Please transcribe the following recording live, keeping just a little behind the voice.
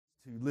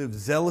to live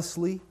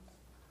zealously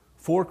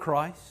for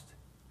Christ.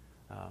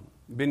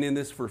 Been in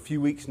this for a few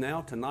weeks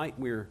now. Tonight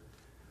we're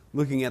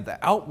looking at the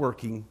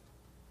outworking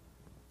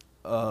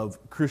of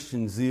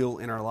Christian zeal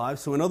in our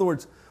lives. So in other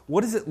words, what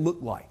does it look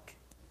like?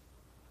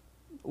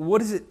 What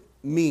does it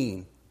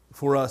mean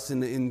for us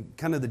in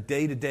kind of the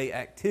day-to-day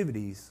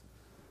activities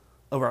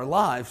of our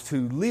lives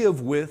to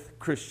live with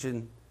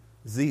Christian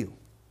zeal?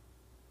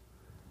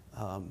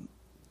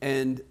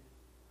 And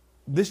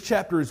this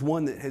chapter is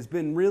one that has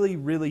been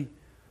really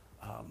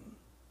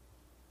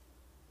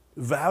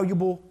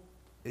valuable.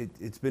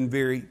 It's been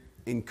very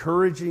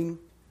encouraging.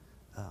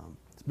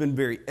 It's been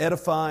very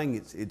edifying.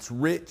 It's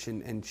rich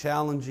and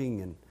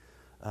challenging,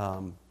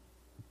 and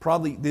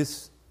probably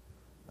this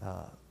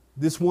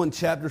one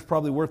chapter is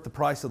probably worth the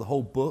price of the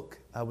whole book,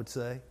 I would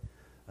say,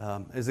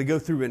 as they go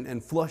through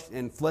and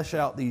flesh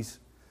out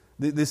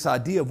this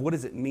idea of what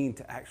does it mean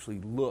to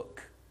actually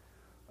look,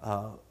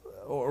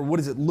 or what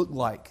does it look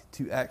like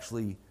to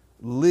actually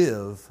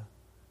live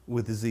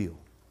with zeal.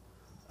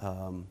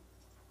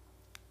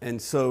 And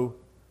so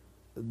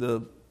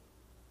the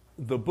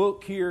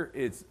book here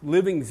is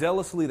Living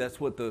Zealously. That's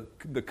what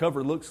the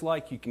cover looks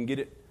like. You can get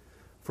it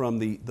from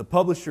the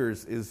publisher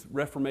is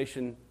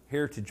Reformation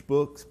Heritage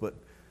Books, but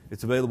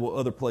it's available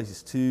other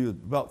places too.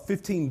 About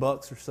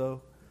 $15 or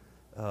so.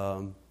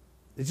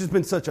 It's just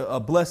been such a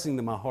blessing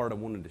to my heart. I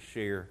wanted to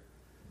share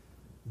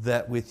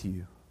that with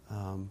you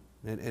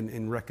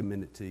and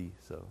recommend it to you.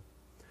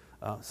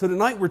 So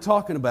tonight we're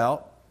talking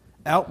about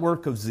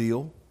outwork of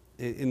zeal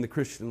in the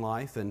Christian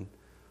life, and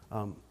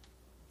the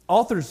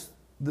authors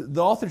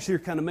here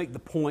kind of make the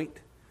point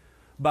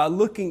by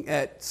looking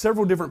at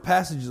several different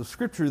passages of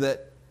Scripture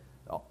that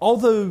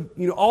although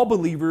all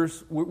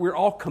believers, we're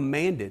all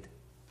commanded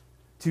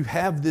to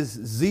have this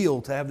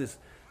zeal, to have this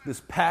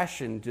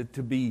passion,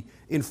 to be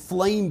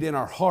inflamed in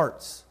our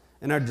hearts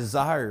and our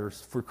desires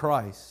for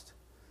Christ.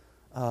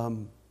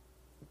 Even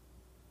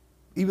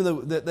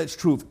though that's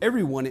true of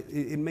everyone,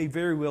 it may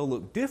very well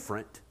look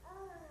different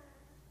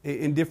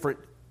in different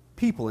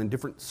people, in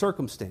different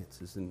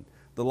circumstances, in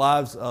the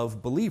lives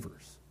of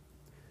believers.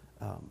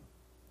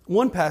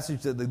 One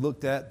passage that they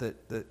looked at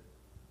that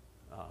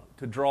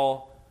to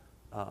draw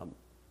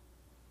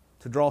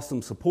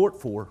some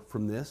support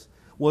from this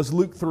was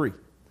Luke 3.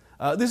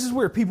 This is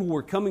where people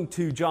were coming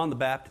to John the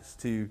Baptist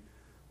to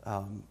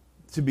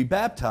be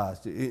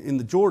baptized in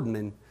the Jordan.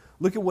 And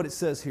look at what it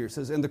says here. It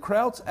says, "And the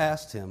crowds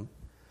asked him,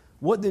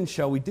 'What then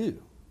shall we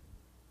do?'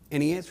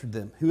 And he answered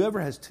them,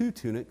 'Whoever has 2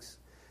 tunics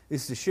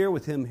is to share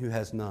with him who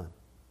has none.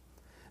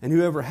 And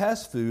whoever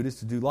has food is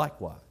to do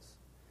likewise.'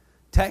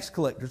 Tax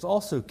collectors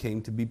also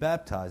came to be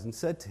baptized and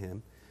said to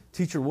him,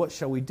 'Teacher, what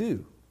shall we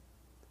do?'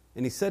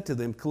 And he said to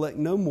them, 'Collect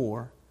no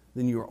more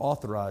than you are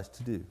authorized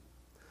to do.'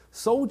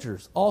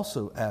 Soldiers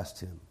also asked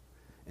him,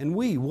 'And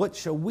we, what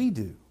shall we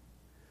do?'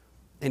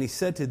 And he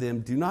said to them,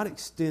 do not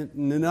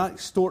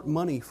extort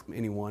money from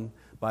anyone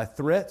by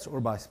threats or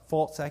by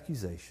false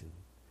accusation,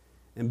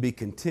 and be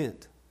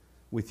content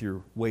with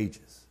your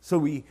wages." So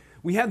we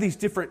have these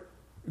different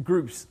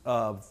groups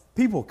of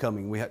people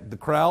coming. We have the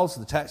crowds,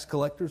 the tax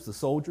collectors, the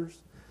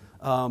soldiers,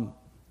 and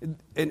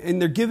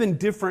they're given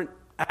different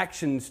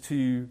actions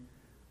to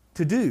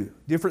do,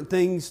 different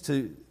things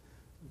that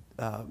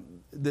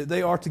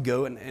they are to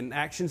go and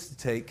actions to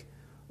take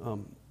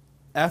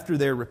after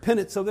their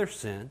repentance of their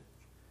sin,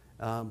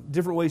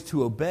 different ways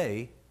to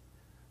obey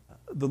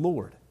the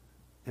Lord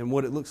and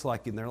what it looks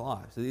like in their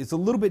lives. It's a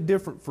little bit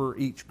different for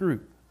each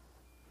group.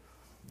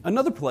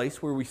 Another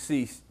place where we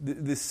see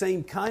the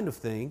same kind of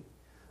thing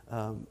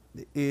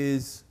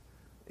is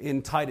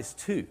in Titus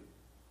 2.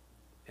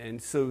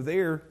 And so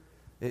there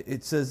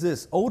it says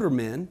this, "Older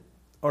men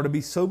are to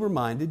be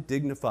sober-minded,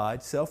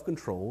 dignified,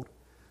 self-controlled,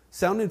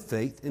 sound in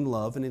faith, in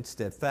love, and in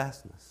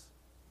steadfastness.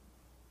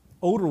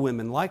 Older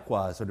women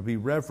likewise are to be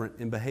reverent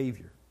in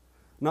behavior,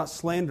 not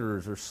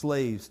slanderers or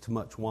slaves to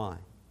much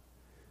wine.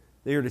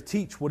 They are to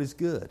teach what is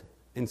good,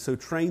 and so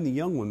train the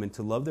young women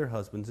to love their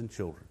husbands and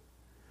children,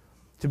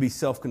 to be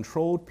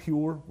self-controlled,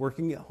 pure,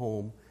 working at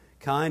home,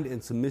 kind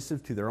and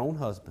submissive to their own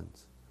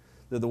husbands,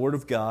 that the word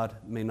of God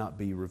may not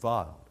be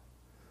reviled.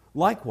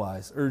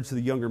 Likewise, urge the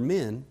younger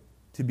men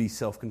to be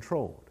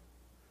self-controlled.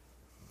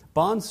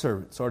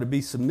 Bondservants are to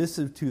be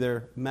submissive to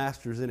their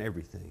masters in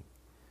everything.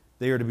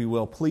 They are to be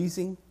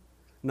well-pleasing,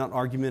 not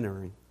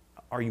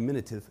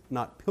argumentative,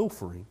 not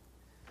pilfering,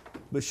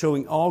 but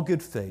showing all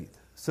good faith,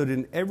 so that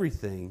in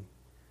everything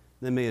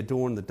they may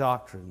adorn the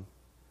doctrine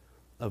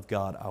of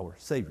God our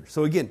Savior."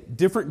 So again,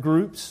 different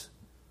groups,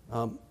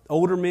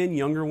 older men,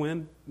 younger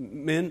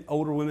men,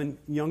 older women,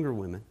 younger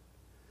women.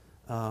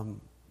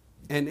 And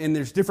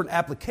there's different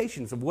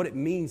applications of what it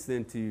means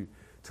then to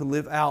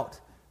live out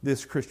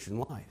this Christian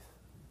life.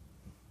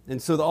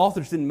 And so the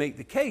authors didn't make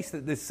the case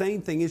that the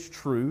same thing is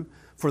true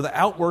for the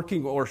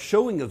outworking or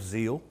showing of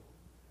zeal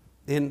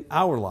in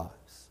our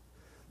lives.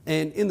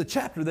 And in the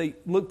chapter, they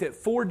looked at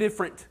 4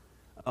 different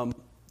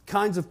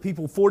kinds of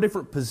people, 4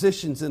 different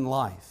positions in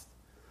life.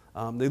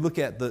 They look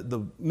at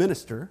the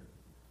minister,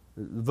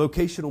 the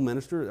vocational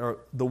minister, or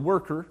the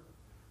worker,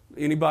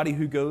 anybody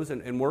who goes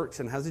and works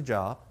and has a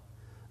job,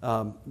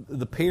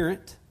 the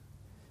parent,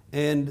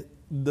 and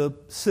the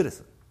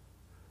citizen.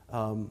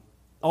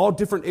 All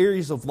different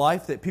areas of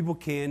life that people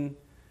can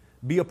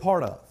be a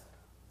part of.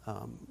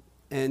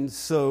 And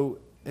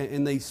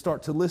they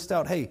start to list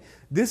out, hey,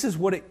 this is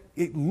what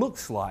it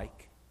looks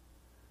like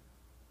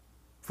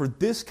for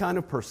this kind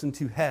of person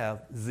to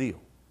have zeal.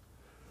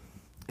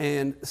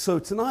 And so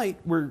tonight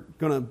we're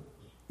going to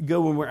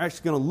go and we're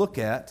actually going to look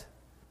at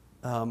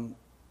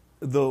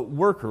the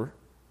worker.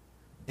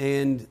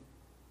 And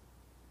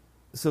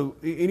so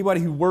anybody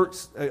who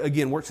works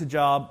a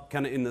job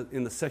kind of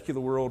in the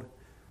secular world,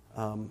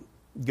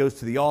 goes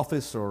to the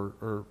office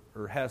or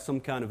has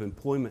some kind of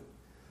employment.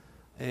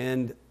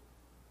 And,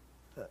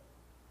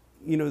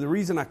 the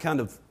reason I kind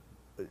of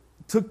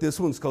took this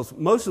one is because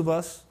most of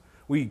us,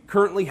 we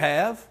currently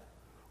have,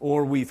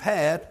 or we've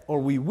had, or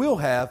we will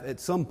have at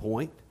some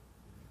point,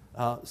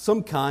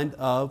 some kind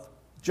of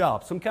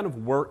job, some kind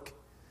of work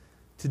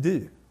to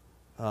do.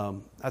 I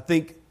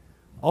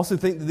also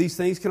think that these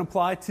things can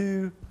apply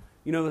to,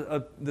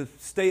 the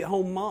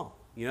stay-at-home mom.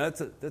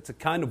 That's a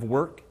kind of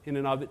work in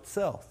and of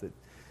itself. It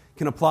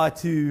can apply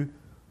to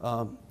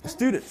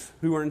students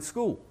who are in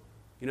school.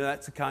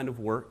 That's a kind of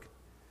work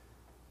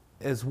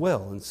as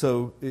well. And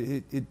so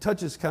it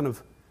touches kind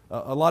of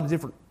a lot of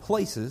different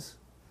places.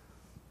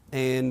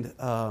 And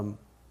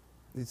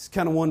it's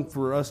kind of one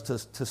for us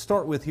to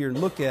start with here and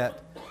look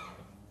at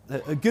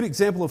a good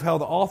example of how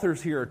the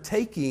authors here are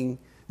taking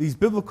these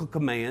biblical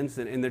commands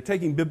and they're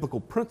taking biblical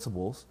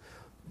principles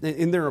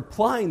and they're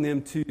applying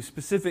them to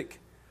specific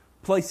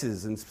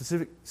places and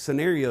specific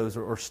scenarios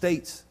or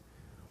states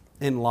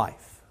in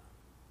life.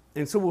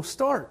 And so we'll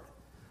start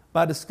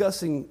by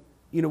discussing,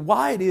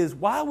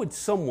 why would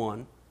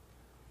someone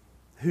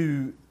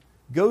who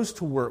goes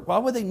to work, why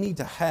would they need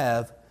to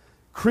have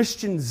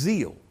Christian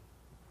zeal,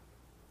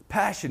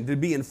 passion, to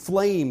be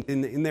inflamed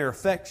in their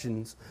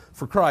affections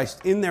for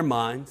Christ, in their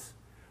minds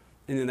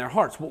and in their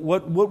hearts?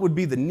 What would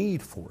be the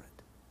need for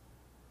it?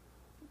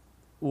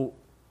 Well,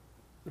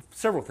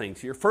 several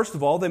things here. First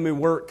of all, they may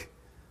work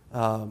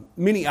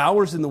many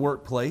hours in the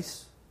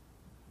workplace,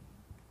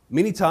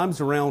 many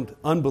times around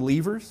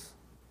unbelievers.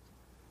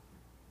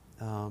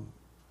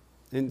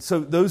 And so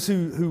those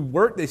who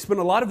work, they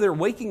spend a lot of their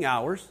waking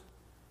hours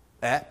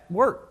at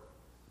work,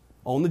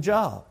 on the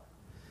job.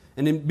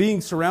 And in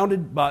being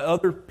surrounded by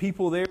other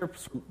people there,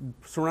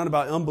 surrounded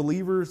by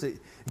unbelievers, it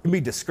can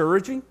be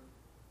discouraging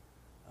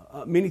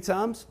many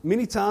times.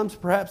 Many times,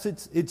 perhaps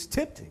it's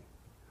tempting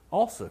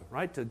also,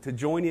 right, to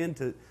join in,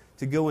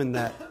 to go in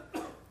that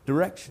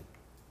direction.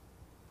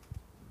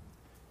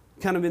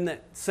 Kind of in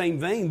that same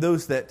vein,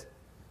 those that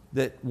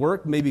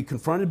work may be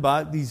confronted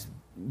by these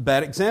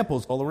bad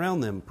examples all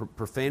around them.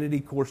 Profanity,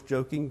 coarse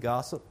joking,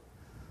 gossip,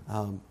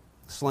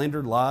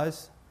 slander,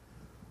 lies.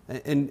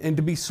 And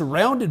to be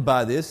surrounded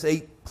by this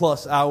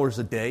 8+ hours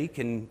a day it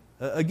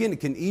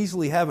can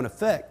easily have an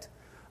effect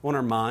on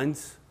our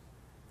minds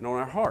and on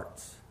our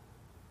hearts.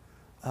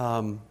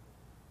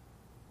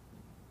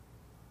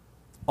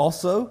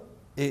 Also,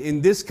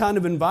 in this kind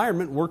of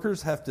environment,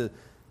 workers have to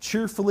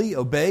cheerfully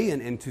obey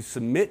and to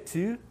submit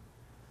to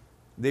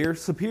their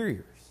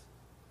superiors.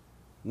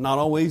 Not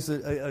always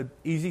an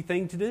easy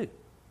thing to do.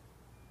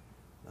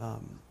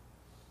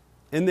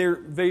 And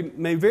there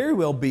may very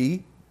well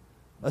be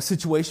a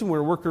situation where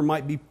a worker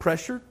might be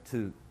pressured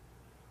to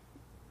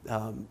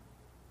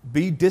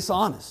be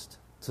dishonest,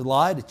 to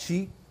lie, to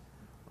cheat,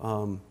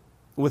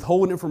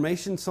 withhold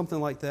information, something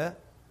like that,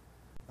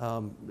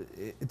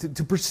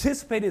 to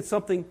participate in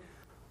something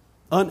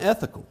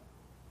unethical.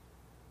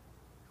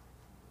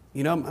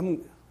 I'm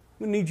going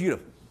to need you to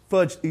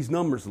fudge these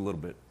numbers a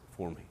little bit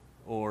for me,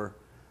 or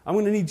I'm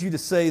going to need you to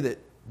say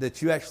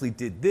that you actually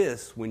did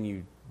this when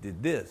you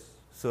did this.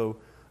 So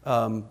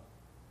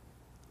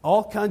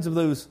all kinds of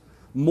those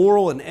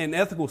moral and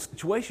ethical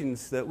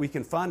situations that we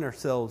can find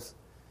ourselves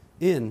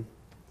in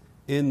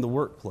the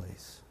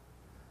workplace.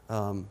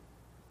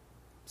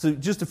 So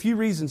just a few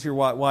reasons here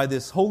why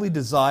this holy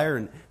desire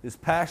and this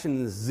passion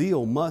and this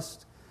zeal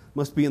must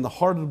be in the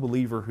heart of the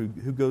believer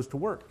who goes to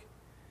work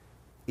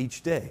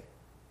each day.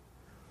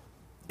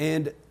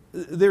 And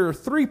there are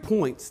 3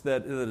 points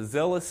that a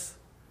zealous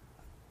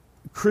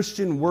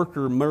Christian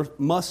worker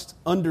must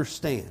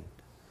understand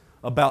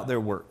about their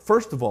work.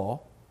 First of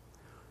all,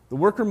 the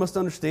worker must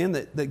understand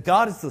that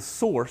God is the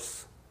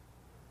source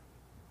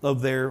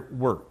of their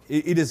work.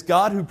 It is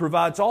God who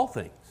provides all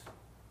things.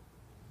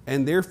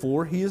 And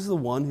therefore, He is the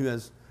one who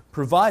has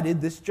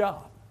provided this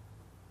job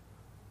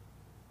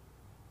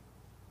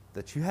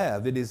that you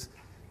have. It is,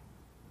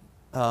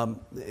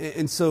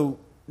 and so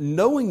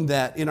knowing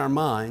that in our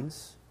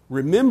minds,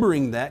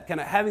 remembering that, kind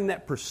of having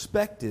that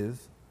perspective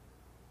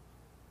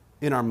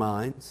in our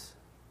minds,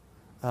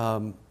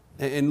 and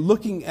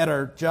looking at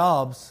our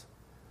jobs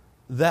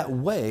that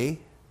way,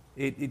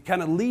 it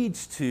kind of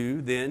leads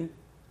to then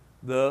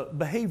the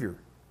behavior.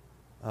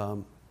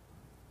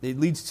 It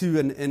leads to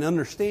an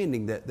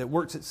understanding that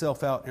works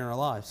itself out in our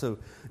lives. So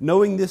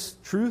knowing this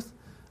truth,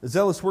 a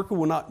zealous worker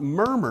will not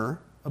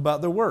murmur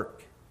about their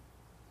work.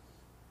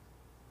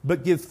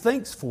 but give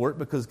thanks for it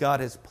because God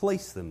has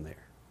placed them there.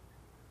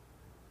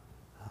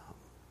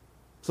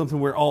 Something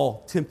we're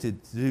all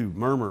tempted to do,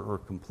 murmur or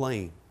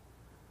complain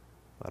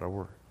about our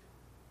work.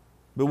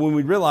 But when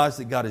we realize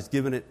that God has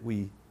given it,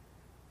 we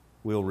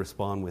will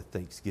respond with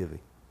thanksgiving.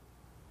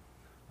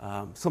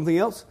 Something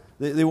else,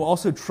 they will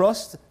also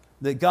trust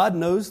that God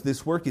knows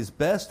this work is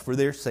best for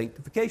their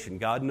sanctification.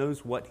 God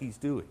knows what He's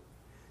doing.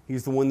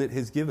 He's the one that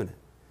has given it.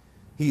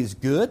 He is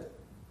good.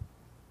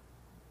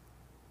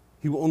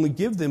 He will only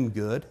give them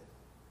good,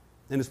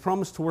 and has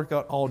promised to work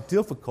out all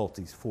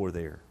difficulties for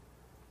their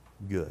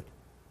good.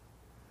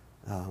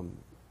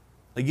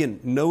 Again,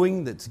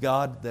 knowing that it's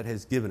God that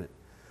has given it.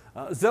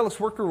 A zealous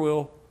worker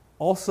will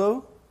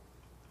also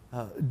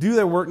do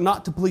their work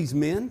not to please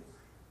men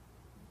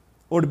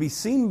or to be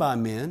seen by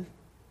men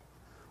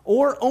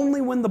or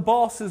only when the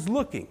boss is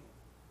looking,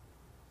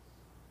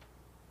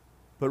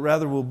 but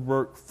rather will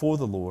work for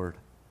the Lord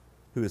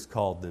who has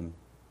called them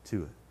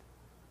to it.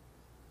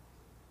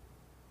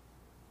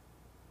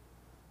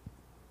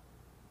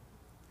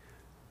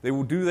 They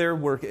will do their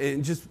work,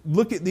 and just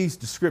look at these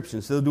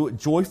descriptions. They'll do it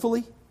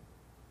joyfully,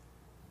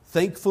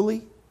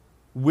 thankfully,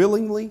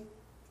 willingly,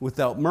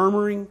 without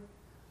murmuring,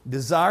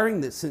 desiring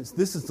that since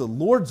this is the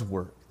Lord's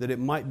work, that it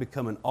might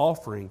become an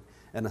offering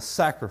and a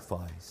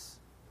sacrifice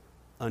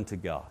unto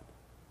God.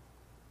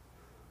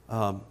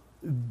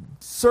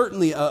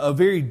 Certainly a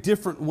very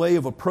different way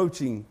of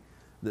approaching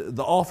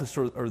the office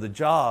or the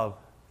job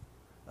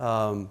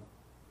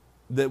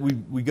that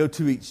we go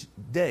to each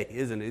day,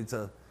 isn't it? It's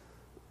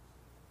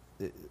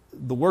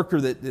the worker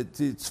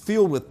it's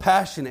filled with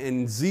passion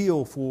and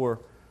zeal for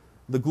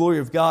the glory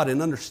of God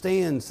and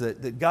understands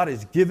that God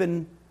has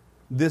given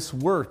this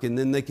work, and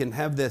then they can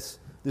have this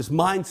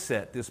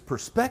mindset, this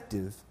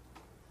perspective,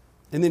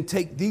 and then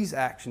take these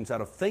actions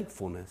out of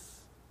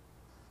thankfulness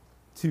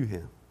to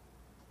Him.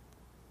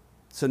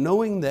 So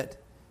knowing that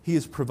He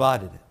has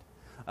provided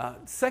it.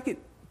 Second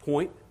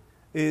point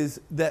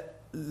is that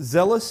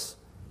zealous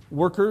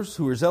workers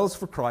who are zealous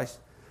for Christ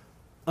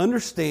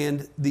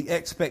understand the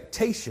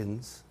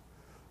expectations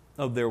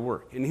of their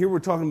work. And here we're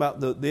talking about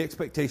the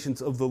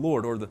expectations of the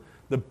Lord, or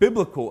the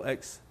biblical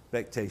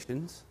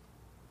expectations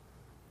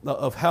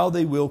of how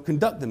they will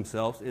conduct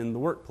themselves in the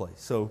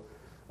workplace. So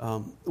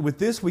with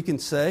this we can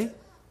say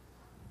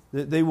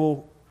that they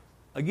will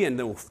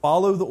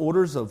follow the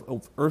orders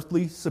of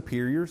earthly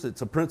superiors.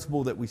 It's a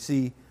principle that we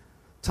see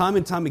time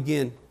and time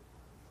again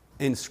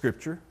in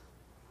Scripture.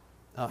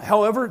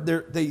 However,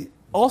 they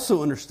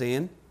also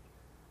understand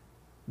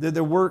that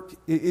their work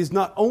is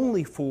not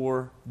only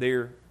for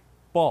their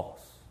boss,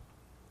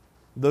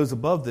 those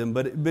above them,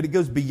 but it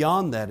goes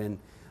beyond that and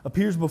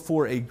appears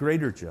before a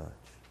greater judge.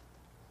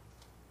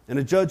 And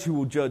a judge who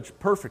will judge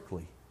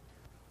perfectly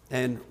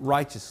and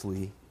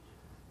righteously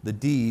the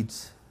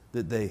deeds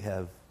that they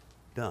have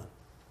done.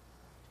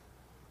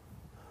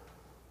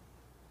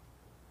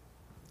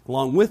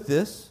 Along with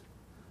this,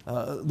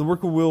 the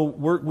worker will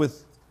work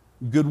with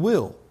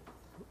goodwill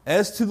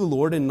as to the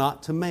Lord and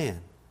not to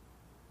man,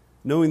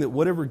 knowing that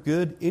whatever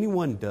good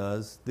anyone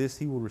does, this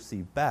he will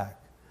receive back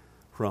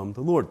from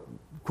the Lord.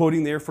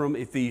 Quoting there from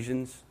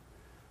Ephesians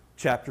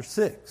chapter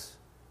 6.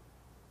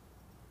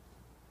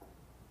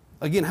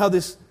 Again, how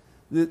this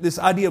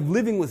idea of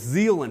living with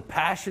zeal and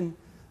passion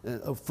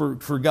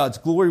for God's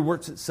glory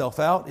works itself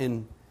out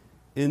in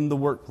the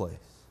workplace.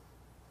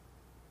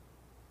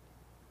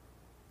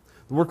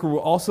 The worker will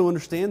also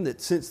understand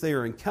that since they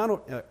are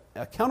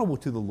accountable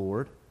to the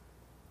Lord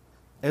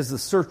as the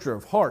searcher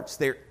of hearts,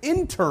 their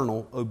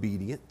internal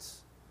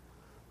obedience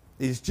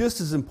is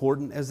just as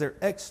important as their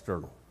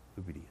external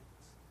obedience.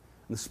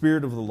 And the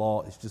spirit of the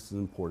law is just as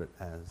important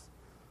as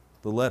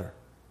the letter.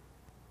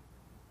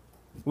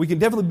 We can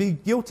definitely be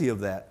guilty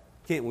of that,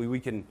 can't we? We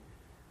can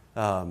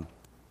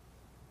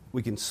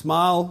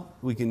smile,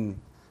 we can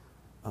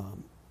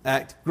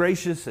act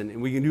gracious,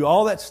 and we can do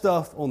all that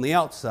stuff on the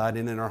outside,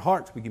 and in our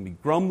hearts we can be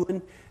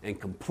grumbling and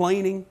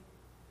complaining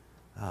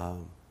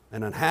and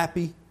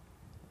unhappy.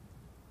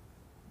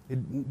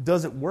 It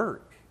doesn't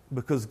work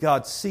because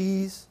God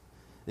sees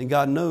and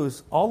God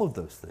knows all of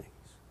those things.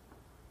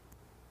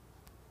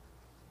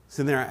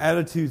 So then our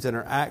attitudes and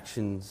our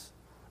actions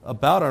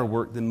about our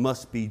work then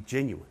must be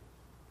genuine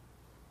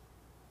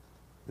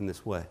in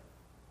this way.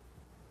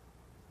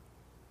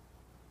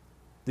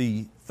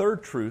 The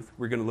third truth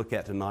we're going to look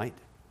at tonight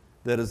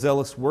that a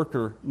zealous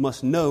worker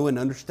must know and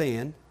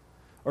understand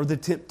are the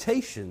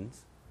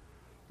temptations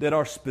that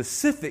are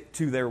specific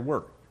to their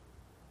work.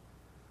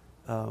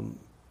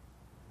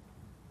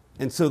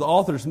 And so the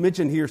authors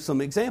mention here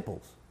some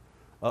examples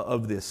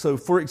of this. So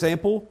for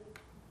example,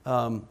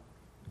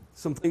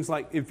 some things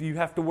like if you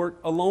have to work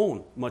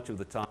alone much of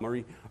the time,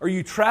 or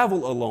you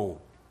travel alone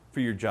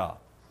for your job.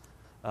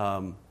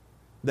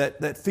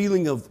 That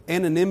feeling of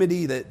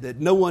anonymity,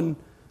 that no one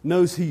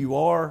knows who you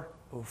are,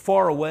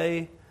 far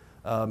away,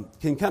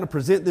 can kind of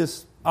present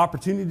this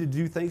opportunity to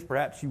do things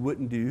perhaps you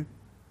wouldn't do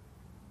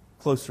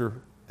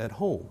closer at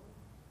home.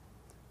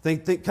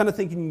 Kind of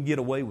thinking you can get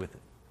away with it.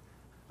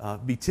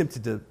 Be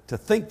tempted to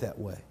think that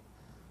way.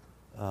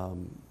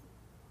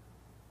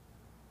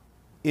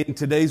 In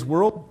today's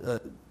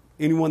world,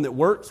 anyone that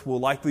works will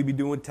likely be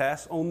doing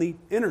tasks on the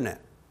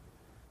internet,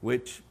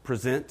 which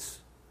presents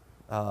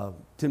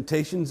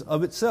temptations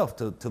of itself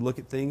to look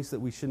at things that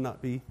we should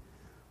not be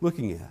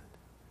looking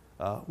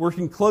at.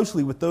 Working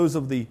closely with those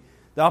of the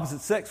opposite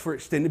sex for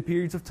extended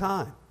periods of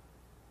time.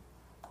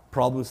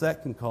 Problems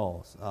that can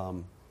cause.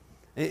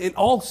 And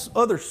all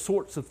other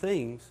sorts of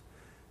things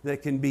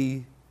that can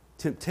be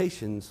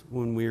temptations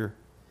when we're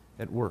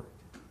at work.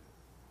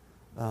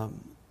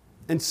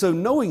 And so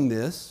knowing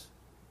this,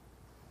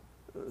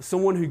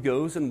 someone who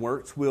goes and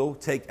works will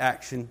take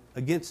action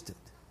against it.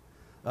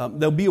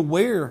 They'll be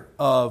aware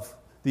of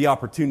the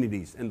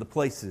opportunities and the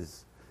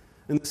places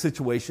and the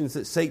situations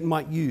that Satan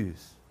might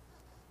use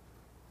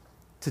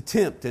to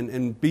tempt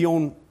and be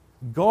on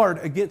guard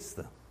against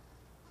them.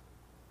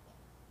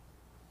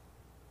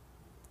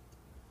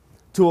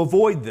 To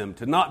avoid them,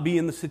 to not be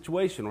in the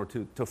situation, or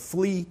to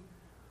flee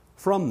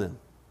from them.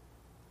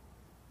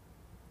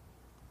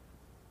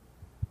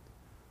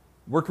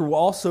 Worker will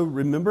also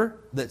remember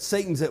that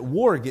Satan's at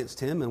war against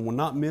him and will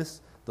not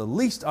miss the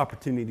least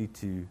opportunity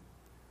to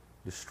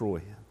destroy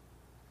him.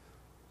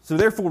 So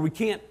therefore, we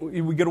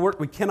go to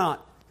work, we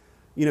cannot,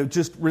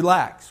 just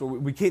relax, or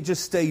we can't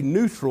just stay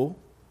neutral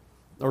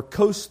or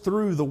coast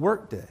through the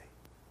workday.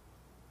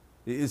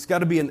 It's got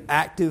to be an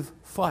active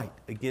fight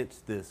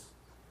against this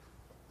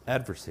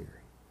adversary.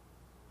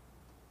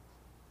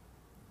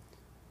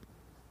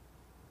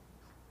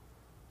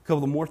 A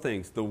couple of more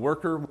things. The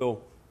worker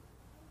will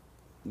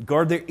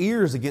guard their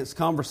ears against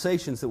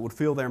conversations that would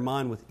fill their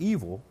mind with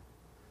evil,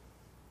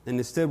 and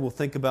instead will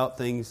think about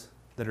things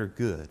that are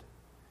good.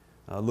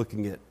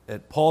 Looking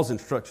at Paul's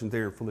instruction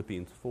there in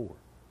Philippians 4.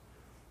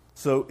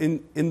 So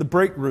in the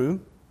break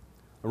room,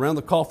 around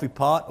the coffee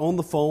pot, on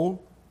the phone,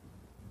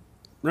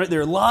 right, there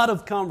are a lot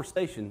of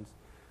conversations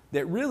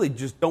that really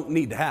just don't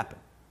need to happen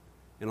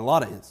in a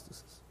lot of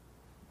instances.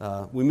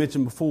 We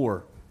mentioned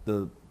before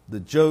the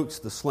jokes,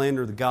 the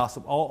slander, the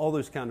gossip, all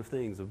those kind of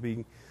things, of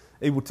being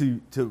able to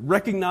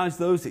recognize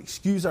those,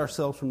 excuse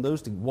ourselves from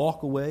those, to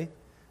walk away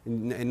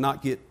and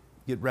not get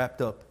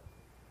wrapped up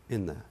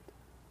in that.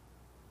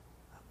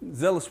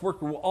 Zealous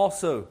worker will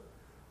also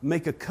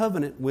make a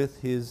covenant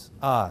with his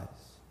eyes.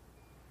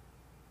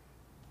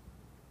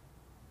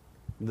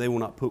 They will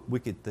not put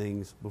wicked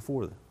things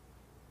before them.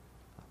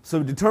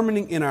 So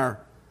determining in our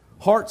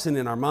hearts and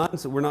in our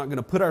minds that we're not going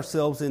to put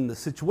ourselves in the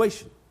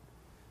situation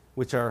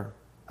which our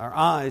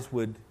eyes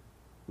would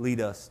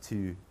lead us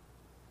to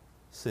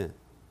sin.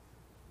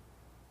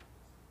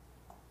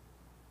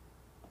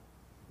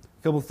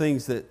 A couple of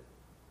things that,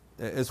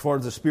 as far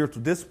as the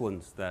spiritual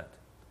disciplines that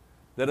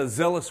a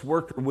zealous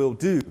worker will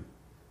do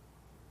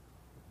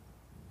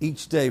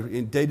each day,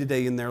 day to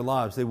day in their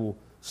lives. They will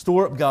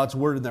store up God's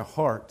word in their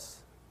hearts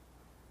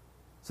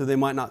so they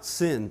might not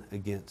sin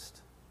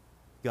against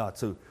God.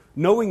 So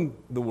knowing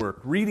the word,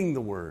 reading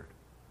the word,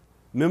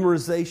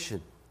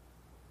 memorization,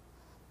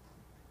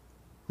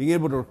 being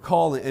able to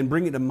recall it and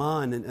bring it to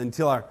mind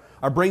until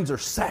our brains are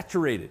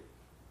saturated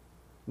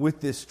with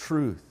this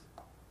truth.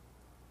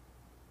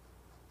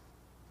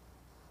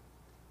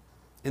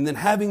 And then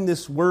having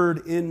this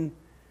word in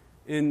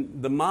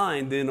the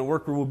mind, then a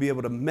worker will be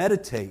able to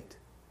meditate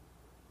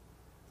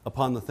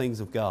upon the things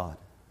of God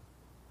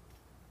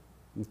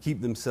and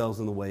keep themselves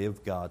in the way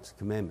of God's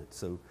commandments.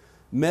 So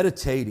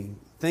meditating,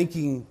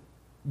 thinking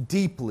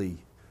deeply,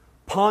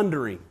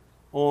 pondering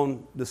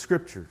on the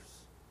Scriptures,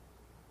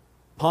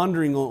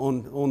 pondering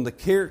on the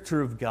character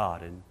of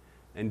God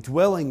and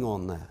dwelling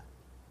on that.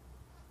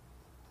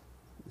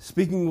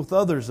 Speaking with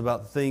others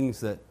about the things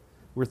that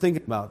we're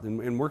thinking about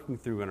and working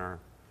through in our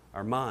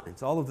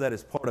minds. All of that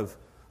is part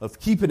of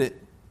keeping it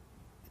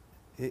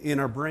in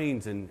our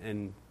brains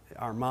and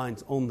our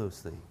minds on those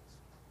things.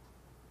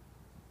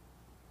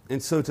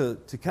 And so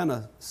to kind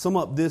of sum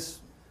up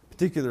this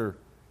particular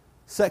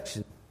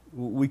section,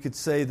 we could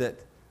say that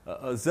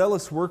a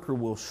zealous worker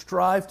will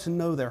strive to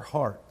know their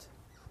heart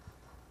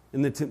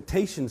and the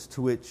temptations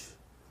to which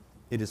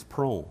it is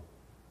prone,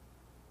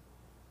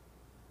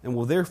 and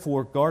will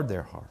therefore guard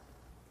their heart.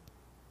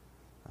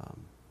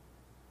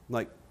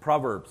 Like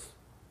Proverbs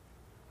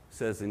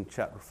says in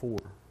chapter 4,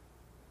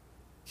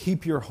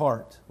 keep your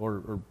heart,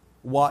 or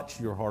watch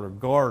your heart, or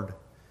guard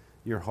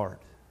your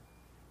heart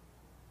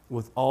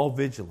with all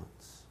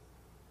vigilance,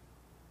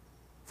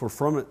 for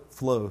from it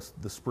flows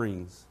the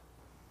springs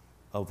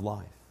of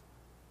life.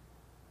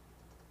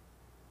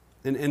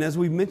 And as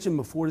we mentioned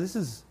before, this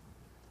is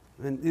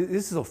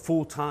a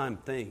full-time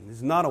thing.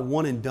 It's not a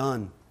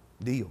one-and-done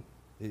deal.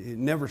 It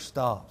never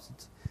stops.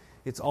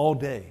 It's all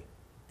day,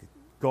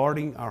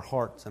 guarding our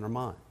hearts and our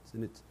minds.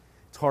 And it's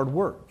hard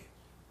work.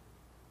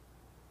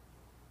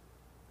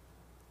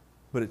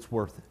 But it's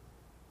worth it.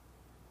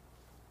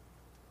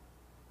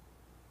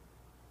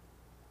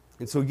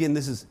 And so again,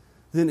 this is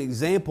an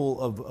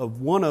example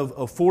of one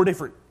of four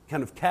different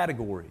kind of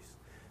categories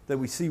that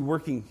we see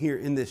working here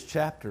in this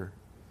chapter,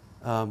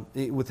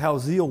 with how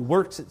zeal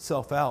works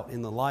itself out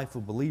in the life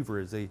of a believer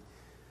as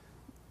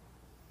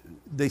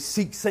they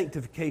seek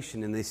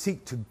sanctification and they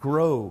seek to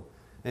grow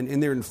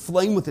and they're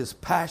inflamed with this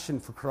passion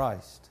for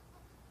Christ,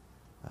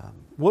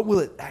 what will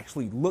it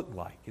actually look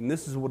like? And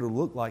this is what it'll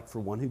look like for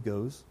one who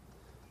goes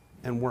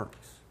and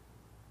works.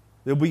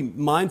 They'll be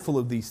mindful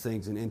of these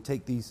things and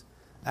take these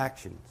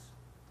actions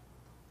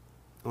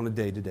on a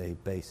day-to-day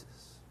basis.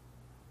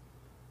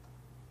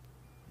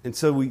 And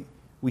so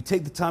we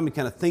take the time to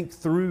kind of think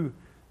through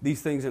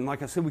these things, and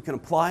like I said, we can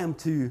apply them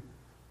to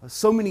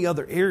so many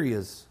other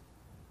areas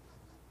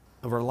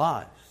of our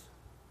lives,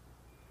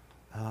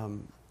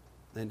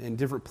 and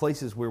different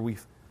places where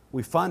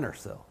we find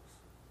ourselves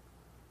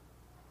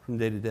from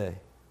day to day.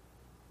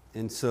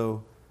 And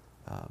so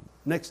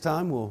next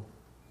time we'll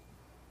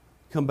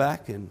come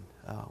back and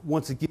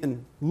once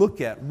again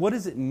look at what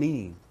does it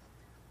mean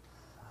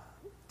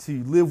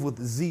to live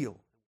with zeal.